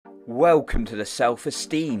Welcome to the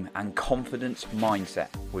Self-Esteem and Confidence Mindset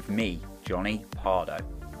with me, Johnny Pardo.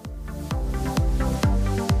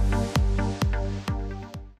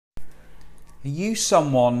 Are you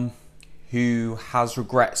someone who has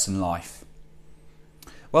regrets in life?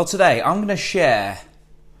 Well, today I'm going to share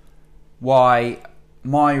why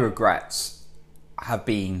my regrets have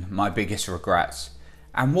been my biggest regrets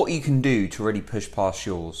and what you can do to really push past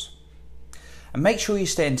yours. And make sure you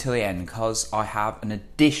stay until the end because I have an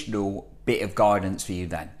additional bit of guidance for you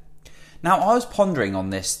then. Now, I was pondering on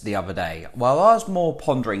this the other day. Well, I was more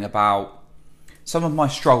pondering about some of my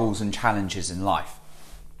struggles and challenges in life.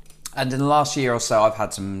 And in the last year or so, I've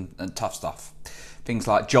had some tough stuff. Things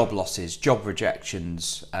like job losses, job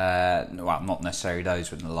rejections. Well, not necessarily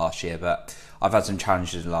those within the last year, but I've had some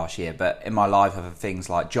challenges last year. But in my life, I've had things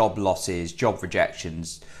like job losses, job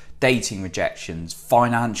rejections, dating rejections,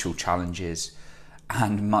 financial challenges,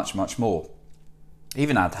 and much, much more.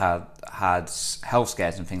 Even had health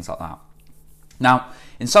scares and things like that. Now,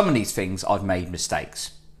 in some of these things, I've made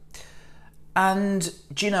mistakes. And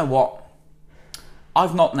do you know what?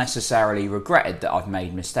 I've not necessarily regretted that I've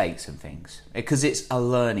made mistakes and things, because it's a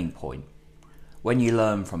learning point. When you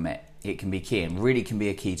learn from it, it can be key and really can be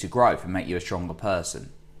a key to growth and make you a stronger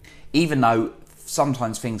person. Even though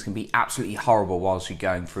sometimes things can be absolutely horrible whilst you're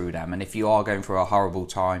going through them. And if you are going through a horrible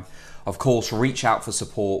time, of course, reach out for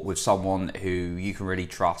support with someone who you can really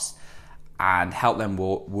trust and help them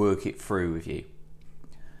work it through with you.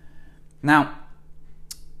 Now,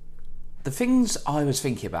 the things I was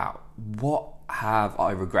thinking about, what have I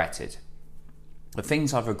regretted? The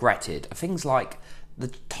things I've regretted are things like the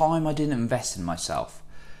time I didn't invest in myself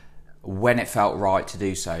when it felt right to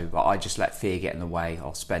do so, but I just let fear get in the way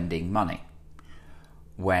of spending money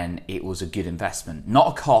when it was a good investment. Not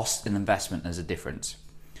a cost, an investment, there's a difference.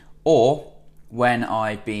 Or when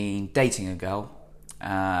I've been dating a girl,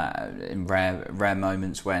 in rare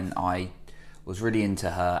moments when I was really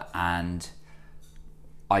into her and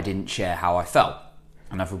I didn't share how I felt,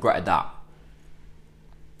 and I've regretted that.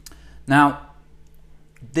 Now,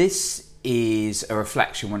 this is a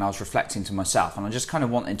reflection when I was reflecting to myself, and I just kind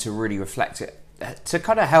of wanted to really reflect it to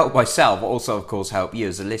kind of help myself, but also, of course, help you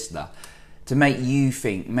as a listener, to make you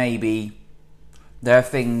think maybe there are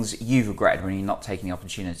things you've regretted when you're not taking the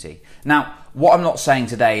opportunity. Now, what I'm not saying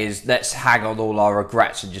today is let's hang on all our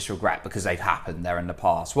regrets and just regret because they've happened, they're in the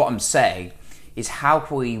past. What I'm saying is how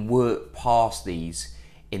can we work past these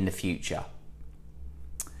in the future?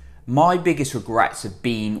 My biggest regrets have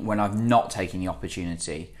been when I've not taken the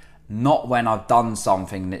opportunity, not when I've done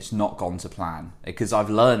something that's not gone to plan, because I've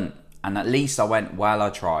learned and at least I went, well,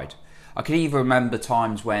 I tried. I can even remember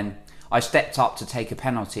times when I stepped up to take a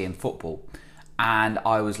penalty in football and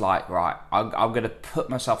I was like, right, I'm going to put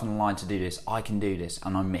myself on the line to do this. I can do this.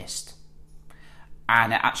 And I missed.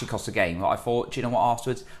 And it actually cost the game. But I thought, do you know what,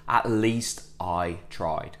 afterwards? At least I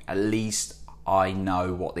tried. At least I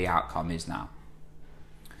know what the outcome is now.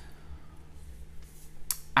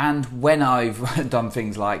 And when I've done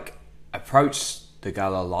things like approached the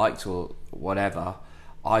girl I liked or whatever,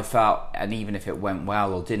 I felt, and even if it went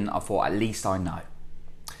well or didn't, I thought, at least I know.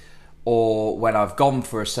 Or when I've gone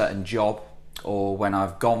for a certain job, or when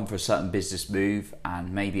I've gone for a certain business move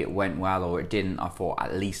and maybe it went well or it didn't, I thought,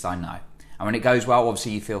 at least I know. And when it goes well,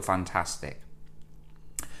 obviously you feel fantastic.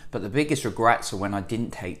 But the biggest regrets are when I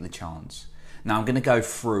didn't take the chance. Now I'm going to go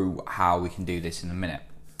through how we can do this in a minute.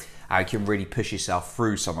 How you can really push yourself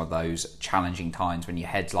through some of those challenging times when your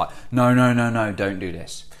head's like, no, don't do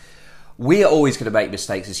this. We are always going to make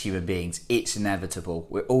mistakes as human beings. It's inevitable.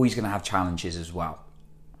 We're always going to have challenges as well.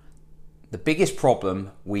 The biggest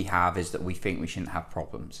problem we have is that we think we shouldn't have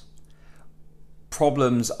problems.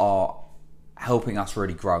 Problems are helping us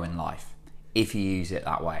really grow in life, if you use it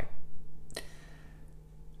that way.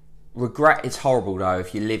 Regret is horrible though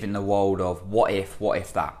if you live in the world of what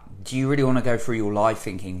if that. Do you really want to go through your life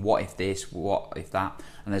thinking, what if this, what if that?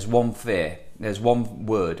 And there's one fear, there's one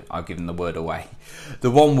word, I've given the word away.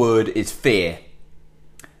 The one word is fear.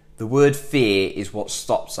 The word fear is what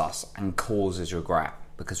stops us and causes regret.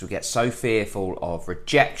 Because we get so fearful of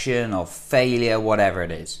rejection, of failure, whatever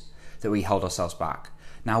it is, that we hold ourselves back.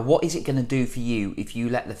 Now, what is it going to do for you if you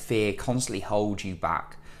let the fear constantly hold you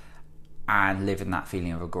back and live in that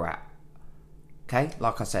feeling of regret? Okay,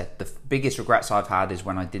 like I said, the biggest regrets I've had is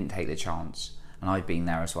when I didn't take the chance, and I've been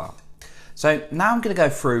there as well. So now I'm going to go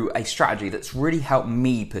through a strategy that's really helped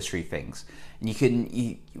me push through things. And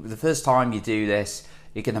the first time you do this,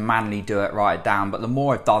 you're going to manually do it, write it down. But the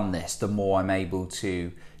more I've done this, the more I'm able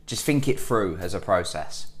to just think it through as a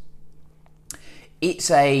process.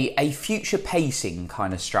 It's a future pacing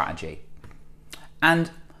kind of strategy.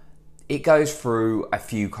 And it goes through a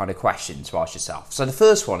few kind of questions to ask yourself. So the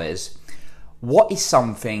first one is, what is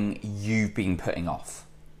something you've been putting off?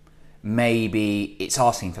 Maybe it's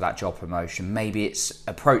asking for that job promotion. Maybe it's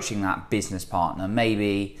approaching that business partner.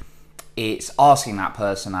 Maybe it's asking that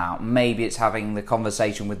person out. Maybe it's having the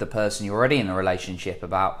conversation with the person you're already in a relationship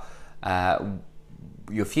about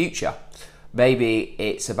your future. Maybe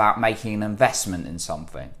it's about making an investment in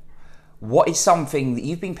something. What is something that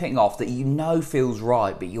you've been putting off that you know feels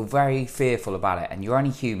right, but you're very fearful about it? And you're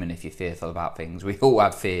only human if you're fearful about things. We all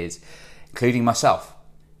have fears, including myself,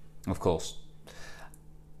 of course.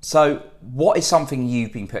 So what is something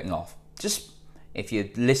you've been putting off? Just, if you're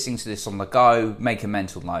listening to this on the go, make a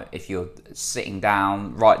mental note. If you're sitting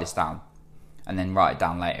down, write this down, and then write it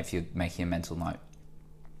down later if you're making a mental note.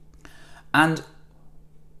 And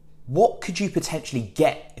what could you potentially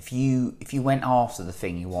get if you went after the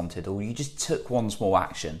thing you wanted, or you just took one small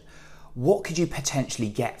action? What could you potentially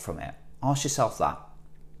get from it? Ask yourself that.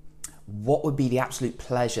 What would be the absolute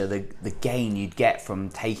pleasure, the gain you'd get from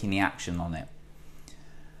taking the action on it?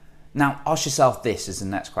 Now, ask yourself this as the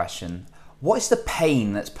next question. What is the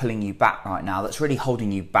pain that's pulling you back right now, that's really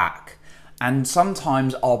holding you back? And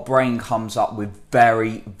sometimes our brain comes up with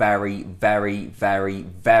very, very, very, very,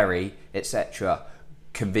 very, etc.,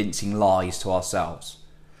 convincing lies to ourselves.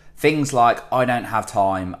 Things like, I don't have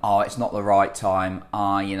time, it's not the right time,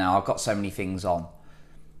 I've got so many things on.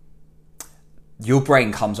 Your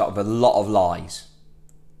brain comes up with a lot of lies.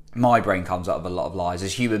 My brain comes up with a lot of lies.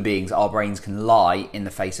 As human beings, our brains can lie in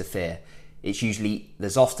the face of fear.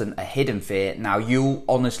 There's often a hidden fear. Now, you'll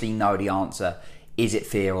honestly know the answer. Is it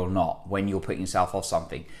fear or not when you're putting yourself off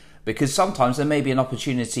something? Because sometimes there may be an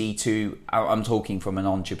opportunity I'm talking from an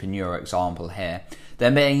entrepreneur example here.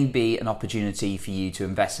 There may be an opportunity for you to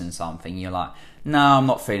invest in something. You're like, no, I'm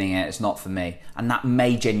not feeling it. It's not for me. And that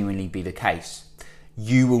may genuinely be the case.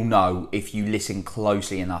 You will know if you listen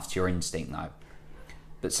closely enough to your instinct, though.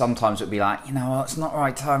 But sometimes it'll be like, it's not the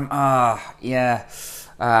right time.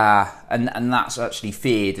 And that's actually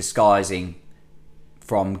fear disguising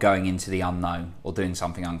from going into the unknown or doing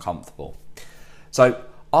something uncomfortable. So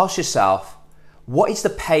ask yourself, what is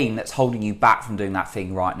the pain that's holding you back from doing that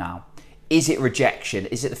thing right now? Is it rejection?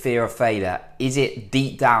 Is it the fear of failure? Is it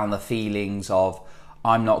deep down the feelings of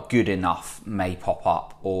I'm not good enough may pop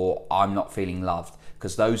up, or I'm not feeling loved?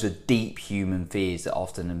 Because those are deep human fears that are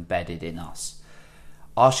often embedded in us.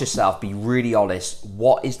 Ask yourself, be really honest,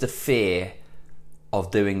 what is the fear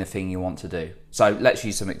of doing the thing you want to do? So let's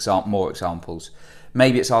use some more examples.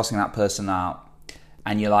 Maybe it's asking that person out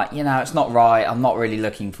and you're like, it's not right, I'm not really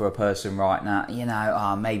looking for a person right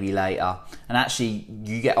now, maybe later. And actually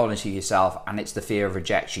you get honest with yourself and it's the fear of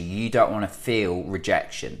rejection. You don't want to feel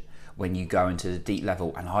rejection when you go into the deep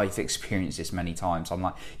level, and I've experienced this many times. I'm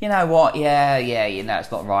like, it's not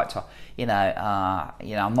the right time.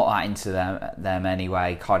 I'm not that into them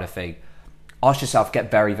anyway, kind of thing. Ask yourself, get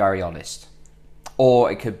very, very honest.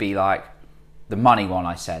 Or it could be like the money one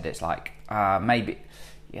I said. It's like maybe,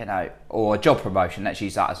 or a job promotion. Let's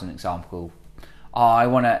use that as an example. I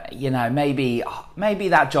want to, maybe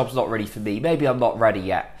that job's not ready for me. Maybe I'm not ready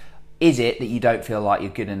yet. Is it that you don't feel like you're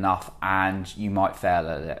good enough and you might fail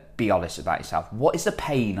at it? Be honest about yourself. What is the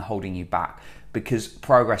pain holding you back? Because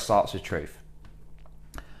progress starts with truth.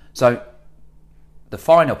 So the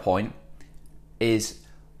final point is,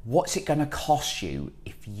 what's it going to cost you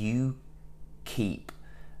if you keep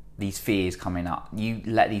these fears coming up? You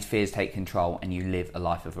let these fears take control and you live a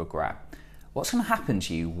life of regret. What's going to happen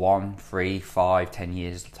to you 1, 3, 5, 10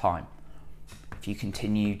 years at a time? If you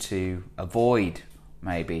continue to avoid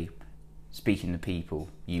maybe speaking to people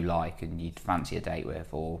you like and you'd fancy a date with,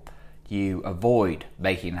 or you avoid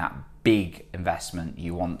making that big investment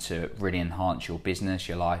you want to really enhance your business,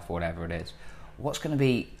 your life, whatever it is. What's going to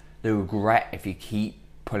be the regret if you keep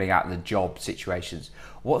pulling out the job situations?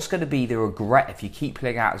 What's going to be the regret if you keep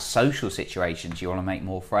pulling out of social situations you want to make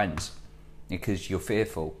more friends because you're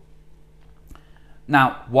fearful?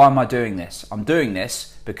 Now, why am I doing this? I'm doing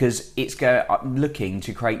this because I'm looking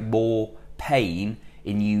to create more pain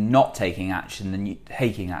in you not taking action than you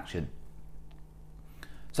taking action.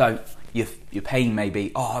 So your pain may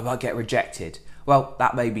be, I might get rejected. Well,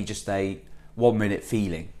 that may be just a 1 minute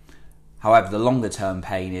feeling. However, the longer term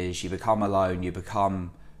pain is you become alone, you become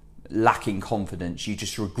lacking confidence, you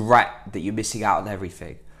just regret that you're missing out on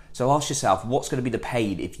everything. So ask yourself, what's going to be the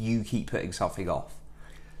pain if you keep putting something off?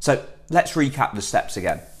 So let's recap the steps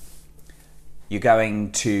again. You're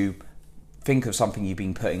going to think of something you've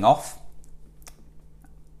been putting off.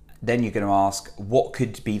 Then you're going to ask, what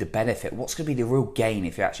could be the benefit? What's going to be the real gain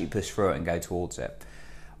if you actually push through it and go towards it?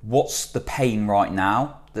 what's the pain right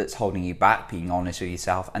now that's holding you back, being honest with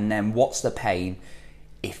yourself, and then what's the pain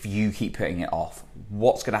if you keep putting it off?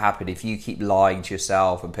 What's going to happen if you keep lying to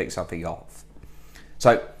yourself and put something off?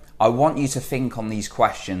 So I want you to think on these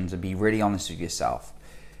questions and be really honest with yourself.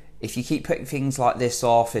 If you keep putting things like this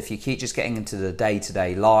off, if you keep just getting into the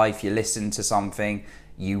day-to-day life, you listen to something,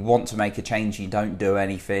 you want to make a change, you don't do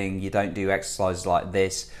anything, you don't do exercises like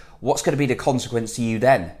this, what's going to be the consequence to you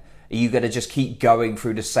then? Are you going to just keep going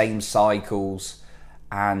through the same cycles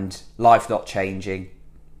and life not changing?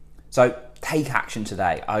 So take action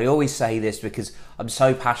today. I always say this because I'm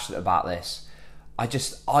so passionate about this.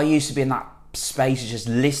 I used to be in that space of just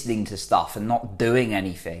listening to stuff and not doing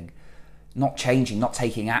anything, not changing, not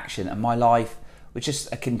taking action, and my life was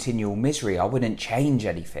just a continual misery. I wouldn't change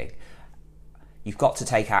anything. You've got to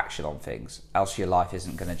take action on things, else your life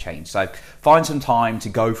isn't going to change. So find some time to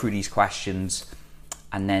go through these questions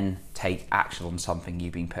and then take action on something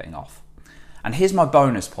you've been putting off. And here's my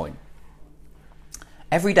bonus point.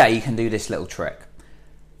 Every day you can do this little trick.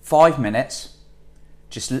 5 minutes,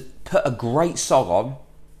 just put a great song on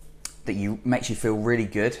that makes you feel really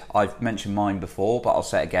good. I've mentioned mine before, but I'll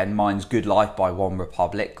say it again. Mine's Good Life by One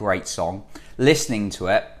Republic. Great song. Listening to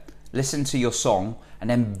it, listen to your song, and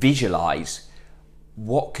then visualize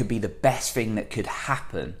what could be the best thing that could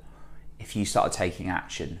happen if you started taking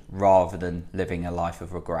action rather than living a life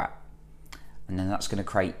of regret. And then that's going to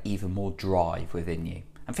create even more drive within you.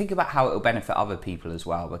 And think about how it will benefit other people as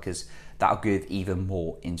well, because that'll give even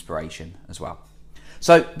more inspiration as well.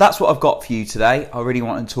 So that's what I've got for you today. I really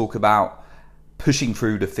want to talk about pushing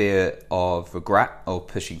through the fear of regret, or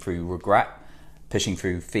pushing through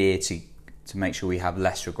fear to make sure we have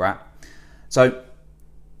less regret. So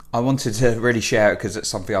I wanted to really share it because it's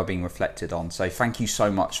something I've been reflected on. So thank you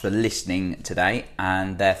so much for listening today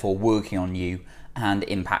and therefore working on you and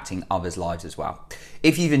impacting others' lives as well.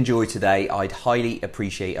 If you've enjoyed today, I'd highly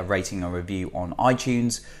appreciate a rating or review on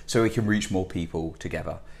iTunes so we can reach more people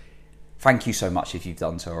together. Thank you so much if you've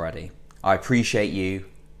done so already. I appreciate you,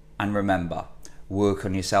 and remember, work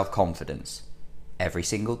on your self-confidence every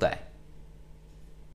single day.